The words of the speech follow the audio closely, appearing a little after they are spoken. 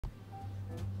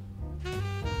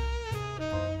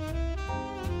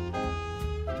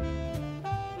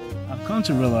come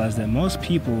to realize that most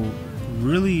people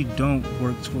really don't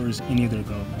work towards any of their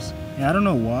goals. And I don't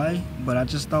know why, but I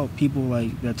just thought people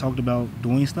like that talked about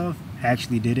doing stuff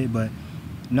actually did it, but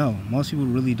no, most people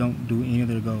really don't do any of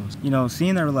their goals. You know,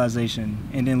 seeing that realization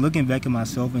and then looking back at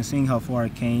myself and seeing how far I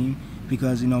came,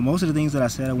 because, you know, most of the things that I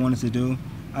said I wanted to do,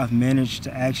 I've managed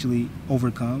to actually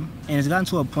overcome. And it's gotten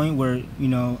to a point where, you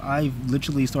know, I've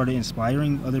literally started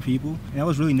inspiring other people. And that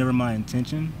was really never my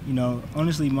intention. You know,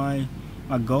 honestly, my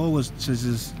goal was to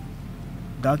just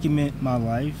document my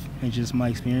life and just my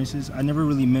experiences. I never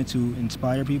really meant to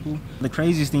inspire people. The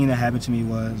craziest thing that happened to me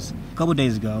was a couple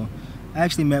days ago. I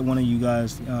actually met one of you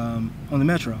guys on the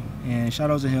metro, and shout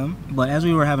out to him. But as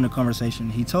we were having a conversation,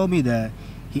 he told me that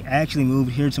he actually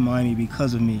moved here to Miami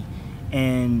because of me.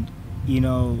 And, you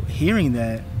know, hearing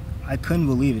that, I couldn't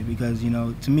believe it because, you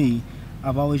know, to me,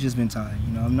 I've always just been Ty.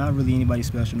 You know, I'm not really anybody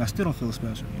special, and I still don't feel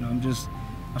special. You know,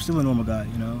 I'm still a normal guy,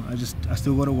 you know. I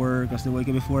still go to work, I still wake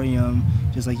up at 4 a.m.,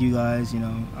 just like you guys, you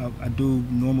know. I do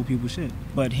normal people shit.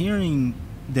 But hearing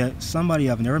that somebody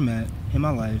I've never met in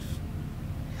my life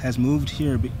has moved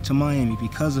here to Miami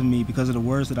because of me, because of the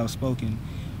words that I've spoken,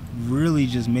 really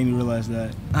just made me realize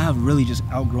that I have really just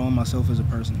outgrown myself as a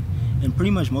person, and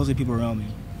pretty much most of the people around me.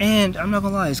 And I'm not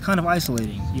gonna lie, it's kind of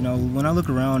isolating. You know, when I look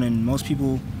around and most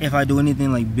people, if I do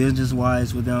anything like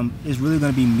business-wise with them, it's really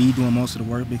gonna be me doing most of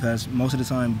the work, because most of the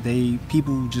time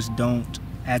people just don't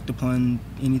act upon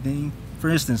anything. For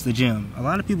instance, the gym. A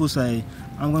lot of people say,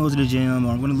 I'm gonna go to the gym, or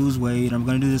I'm gonna lose weight, or I'm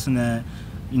gonna do this and that,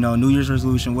 you know, New Year's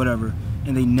resolution, whatever,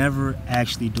 and they never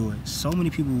actually do it. So many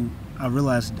people, I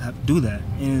realized, do that,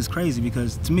 and it's crazy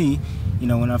because to me, you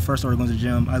know, when I first started going to the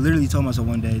gym, I literally told myself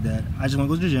one day that I just want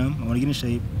to go to the gym, I want to get in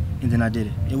shape, and then I did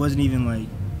it. It wasn't even like,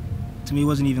 to me, it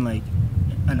wasn't even like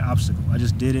an obstacle. I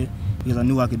just did it because I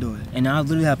knew I could do it. And now I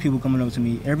literally have people coming up to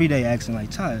me every day asking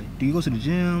like, Ty, do you go to the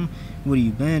gym? What do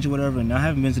you bench or whatever? And I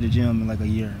haven't been to the gym in like a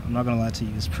year. I'm not gonna lie to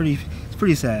you. It's pretty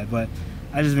sad, but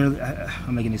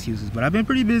I'm making excuses, but I've been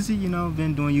pretty busy, you know,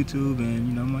 been doing YouTube and,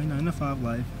 you know, my 9-to-5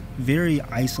 life. Very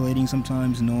isolating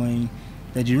sometimes, knowing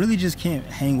that you really just can't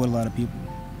hang with a lot of people.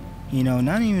 You know,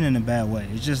 not even in a bad way.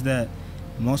 It's just that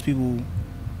most people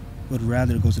would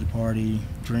rather go to the party,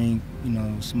 drink, you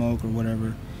know, smoke or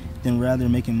whatever, than rather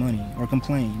making money or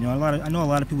complain. You know, I know a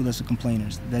lot of people that's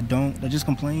complainers that just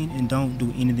complain and don't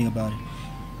do anything about it.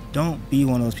 Don't be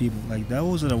one of those people. Like,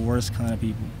 those are the worst kind of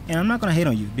people. And I'm not gonna hate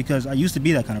on you, because I used to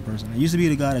be that kind of person. I used to be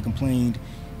the guy that complained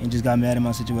and just got mad at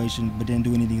my situation but didn't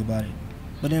do anything about it.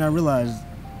 But then I realized,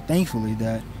 thankfully,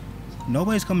 that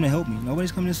nobody's coming to help me.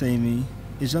 Nobody's coming to save me.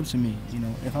 It's up to me. You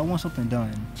know, if I want something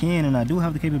done, and I do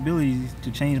have the capabilities to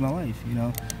change my life. You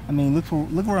know, I mean, look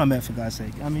where I'm at, for God's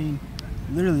sake. I mean,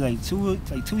 literally like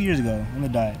two years ago on the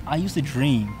diet, I used to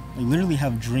dream, like literally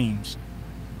have dreams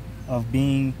of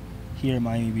being here at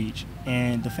Miami Beach.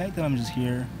 And the fact that I'm just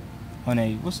here on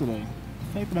what's today?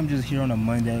 The fact that I'm just here on a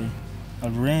Monday, a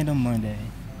random Monday,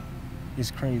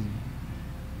 is crazy.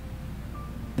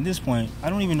 At this point, I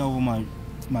don't even know what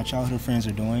my childhood friends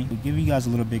are doing. To give you guys a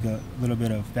little bit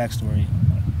of backstory,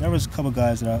 there was a couple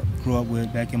guys that I grew up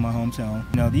with back in my hometown.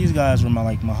 You know, these guys were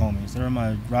my homies. They were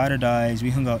my ride or dies.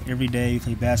 We hung out every day, we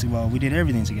played basketball, we did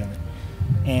everything together.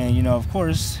 And, you know, of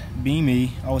course, being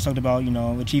me, I always talked about, you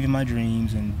know, achieving my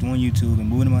dreams and doing YouTube and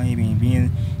moving to Miami and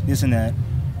being this and that.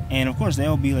 And of course,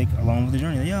 they'll be like along with the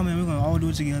journey. Like, yeah, man, we're gonna all do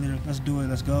it together. Let's do it.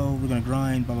 Let's go. We're gonna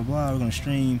grind. Blah blah blah. We're gonna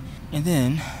stream. And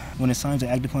then, when it's time to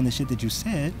act upon the shit that you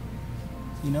said,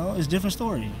 you know, it's a different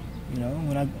story. You know,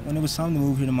 when it was time to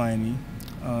move here to Miami,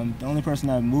 the only person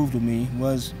that moved with me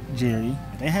was Jerry.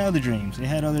 They had other dreams. They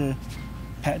had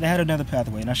another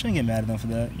pathway, and I shouldn't get mad at them for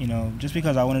that. You know, just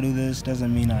because I want to do this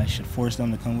doesn't mean I should force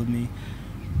them to come with me.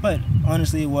 But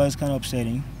honestly, it was kind of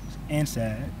upsetting and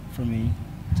sad for me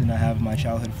to not have my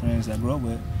childhood friends that I grew up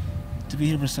with to be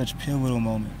here for such a pivotal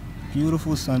moment.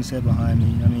 Beautiful sunset behind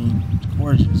me. I mean,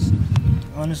 gorgeous.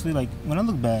 Honestly, like, when I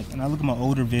look back and I look at my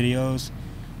older videos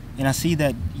and I see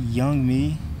that young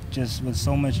me just with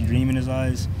so much dream in his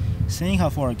eyes, seeing how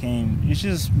far I came, it's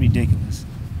just ridiculous.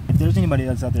 If there's anybody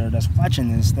that's out there that's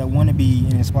watching this that want to be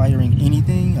inspiring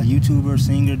anything, a YouTuber,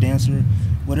 singer, dancer,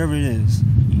 whatever it is,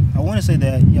 I want to say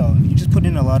that, yo, if you just put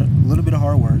in a little bit of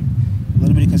hard work, a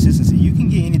little bit of consistency, you can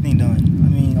get anything done. I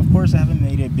mean, of course I haven't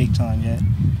made it big time yet,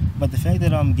 but the fact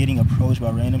that I'm getting approached by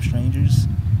random strangers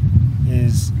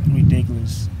is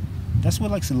ridiculous. That's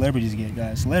what, like, celebrities get,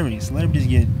 guys. Celebrities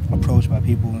get approached by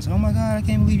people and say, oh my God, I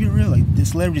can't believe you're real. Like, the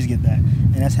celebrities get that,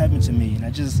 and that's happened to me, and I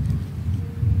just,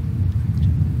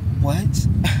 what?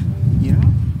 You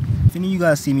know? If any of you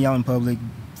guys see me out in public,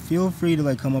 feel free to,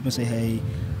 like, come up and say, hey,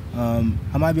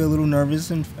 I might be a little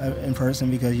nervous in person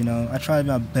because, you know, I try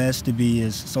my best to be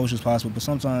as social as possible, but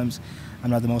sometimes I'm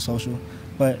not the most social.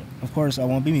 But of course, I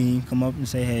won't be mean. Come up and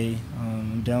say, hey,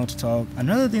 I'm down to talk.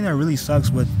 Another thing that really sucks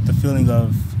with the feeling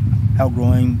of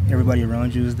outgrowing everybody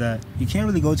around you is that you can't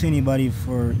really go to anybody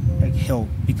for like help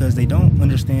because they don't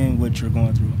understand what you're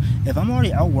going through. If I'm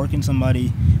already outworking somebody,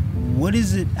 what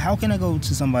is it? How can I go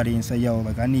to somebody and say, yo,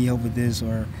 like I need help with this,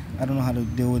 or I don't know how to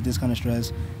deal with this kind of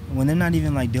stress, when they're not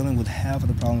even like dealing with half of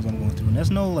the problems I'm going through? And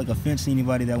there's no like offense to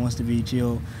anybody that wants to be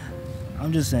chill.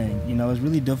 I'm just saying, you know, it's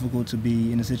really difficult to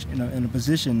be in a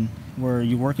position where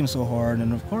you're working so hard,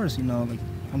 and of course, you know, like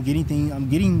I'm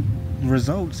getting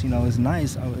results. You know, it's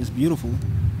nice, it's beautiful,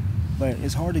 but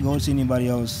it's hard to go to anybody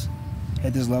else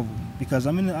at this level because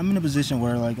I'm in a position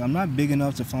where like I'm not big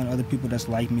enough to find other people that's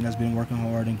like me, that's been working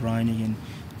hard and grinding and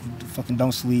fucking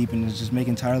don't sleep and is just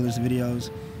making tireless videos.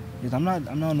 Because I'm not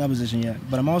in that position yet,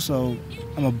 but I'm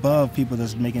above people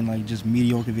that's making like just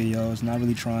mediocre videos, not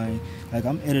really trying. Like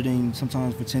I'm editing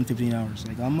sometimes for 10, 15 hours.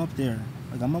 Like I'm up there,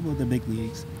 like I'm up with the big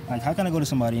leagues. Like how can I go to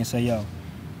somebody and say, yo,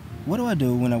 what do I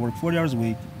do when I work 40 hours a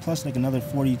week, plus like another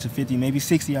 40 to 50, maybe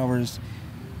 60 hours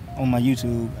on my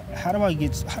YouTube? How do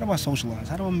I socialize?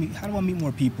 How do I meet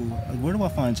more people? Like where do I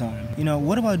find time? You know,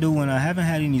 what do I do when I haven't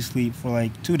had any sleep for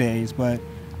like 2 days, but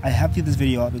I have to get this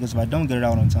video out because if I don't get it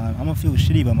out on time, I'm gonna feel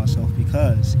shitty about myself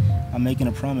because I'm making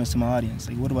a promise to my audience.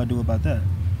 Like, what do I do about that?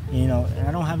 You know, and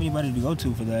I don't have anybody to go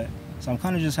to for that. So I'm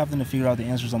kind of just having to figure out the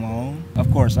answers on my own.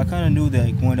 Of course, I kind of knew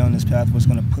that going down this path was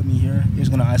gonna put me here. It was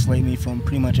gonna isolate me from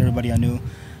pretty much everybody I knew.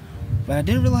 But I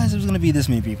didn't realize it was gonna be this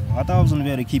many people. I thought I was gonna be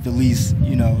able to keep at least,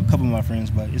 you know, a couple of my friends,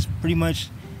 but it's pretty much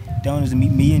down to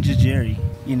me and just Jerry.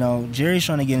 You know, Jerry's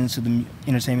trying to get into the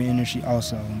entertainment industry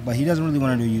also, but he doesn't really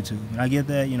want to do YouTube. And I get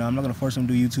that, you know, I'm not going to force him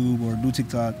to do YouTube or do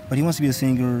TikTok, but he wants to be a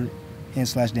singer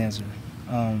and / dancer.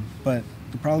 But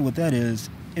the problem with that is,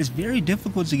 it's very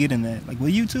difficult to get in that. Like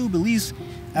with YouTube, at least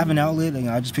I have an outlet. Like,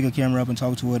 I just pick a camera up and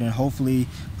talk to it, and hopefully,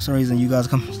 for some reason, you guys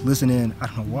come listen in. I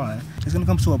don't know why. It's going to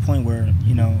come to a point where,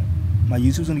 you know, my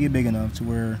YouTube's going to get big enough to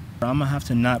where I'm going to have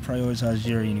to not prioritize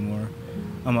Jerry anymore.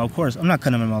 Of course, I'm not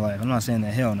cutting him in my life. I'm not saying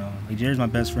that, hell no. Like, Jerry's my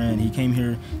best friend. He came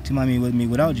here to Miami with me.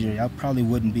 Without Jerry, I probably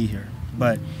wouldn't be here.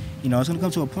 But, you know, it's going to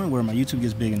come to a point where my YouTube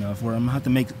gets big enough where I'm going to have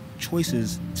to make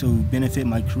choices to benefit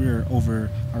my career over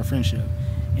our friendship.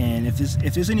 And if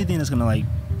there's anything that's going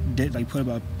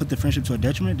to, put the friendship to a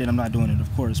detriment, then I'm not doing it,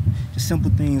 of course. Just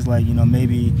simple things like, you know,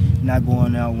 maybe not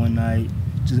going out one night,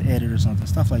 just edit or something,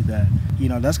 stuff like that. You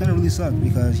know, that's going to really suck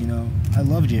because, you know, I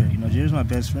love Jerry. You know, Jerry's my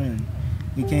best friend.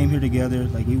 We came here together,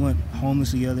 like we went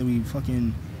homeless together, we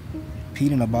fucking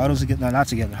peed in the bottles together, no, not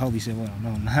together, holy shit, well,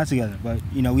 no, not together, but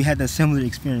you know, we had that similar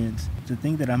experience. To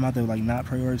think that I'm about to like not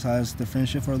prioritize the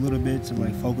friendship for a little bit to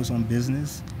like focus on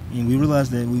business, and we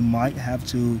realized that we might have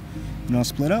to, you know,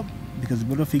 split up, because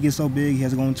what if he gets so big, he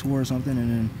has to go on tour or something, and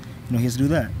then, you know, he has to do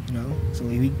that, you know? So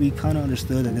like, we kind of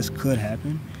understood that this could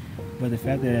happen, but the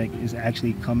fact that it's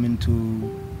actually coming to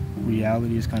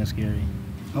reality is kind of scary.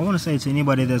 I want to say to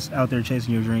anybody that's out there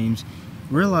chasing your dreams,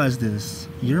 realize this: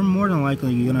 you're more than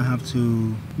likely you're gonna have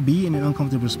to be in an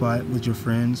uncomfortable spot with your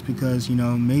friends because, you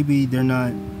know, maybe they're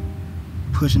not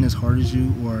pushing as hard as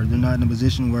you, or they're not in a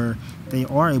position where they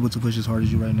are able to push as hard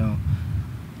as you right now.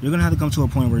 You're gonna have to come to a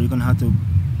point where you're gonna have to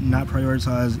not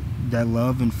prioritize that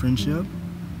love and friendship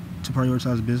to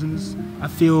prioritize business. I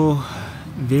feel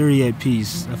very at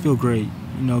peace. I feel great,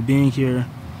 you know, being here,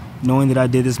 knowing that I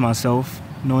did this myself,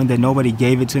 knowing that nobody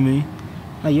gave it to me.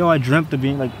 Like, yo, I dreamt of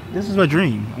being, like, this is my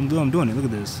dream. I'm doing it. Look at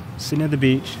this. Sitting at the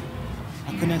beach.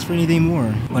 I couldn't ask for anything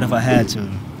more. But if I had to,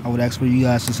 I would ask for you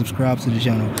guys to subscribe to the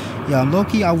channel. Yeah,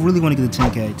 low-key, I really want to get to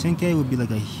 10K. 10K would be,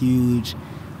 like, a huge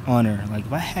honor. Like,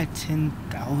 if I had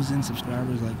 10,000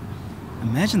 subscribers, like,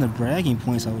 imagine the bragging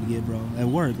points I would get, bro, at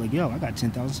work. Like, yo, I got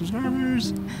 10,000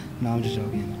 subscribers. No, I'm just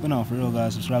joking. But no, for real,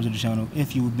 guys, subscribe to the channel.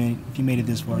 If you made it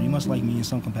this far, you must like me in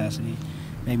some capacity.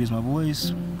 Maybe it's my voice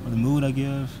or the mood I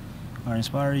give or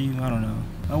inspire you. I don't know.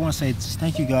 I want to say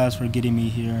thank you guys for getting me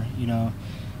here. You know,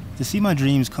 to see my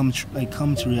dreams come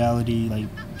to reality, like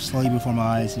slowly before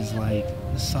my eyes, is like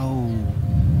so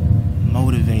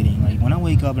motivating. Like when I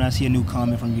wake up and I see a new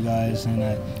comment from you guys and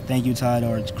thank you, Todd,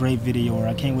 or it's a great video, or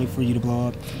I can't wait for you to blow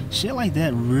up. Shit like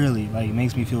that really like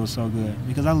makes me feel so good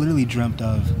because I literally dreamt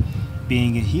of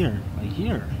being here. Like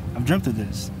here, I've dreamt of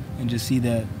this, and just see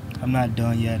that I'm not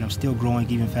done yet. I'm still growing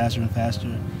even faster and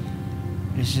faster.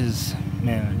 It's just,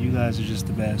 man, you guys are just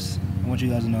the best. I want you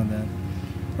guys to know that.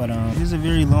 But it's a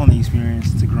very lonely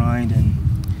experience to grind and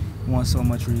want so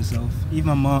much for yourself.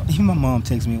 Even my mom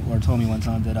texted me or told me one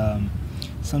time that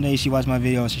someday she watch my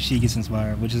videos, she gets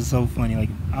inspired, which is so funny. Like,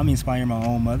 I'm inspiring my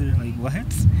own mother. Like, what?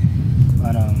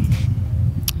 But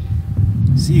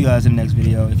see you guys in the next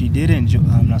video. If you did enjoy,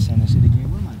 I'm not saying this shit again.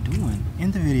 What am I doing?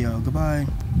 End the video. Goodbye.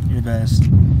 You're the best.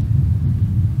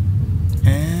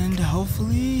 And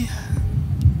hopefully,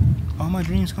 all my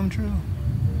dreams come true.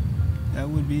 That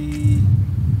would be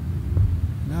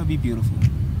beautiful.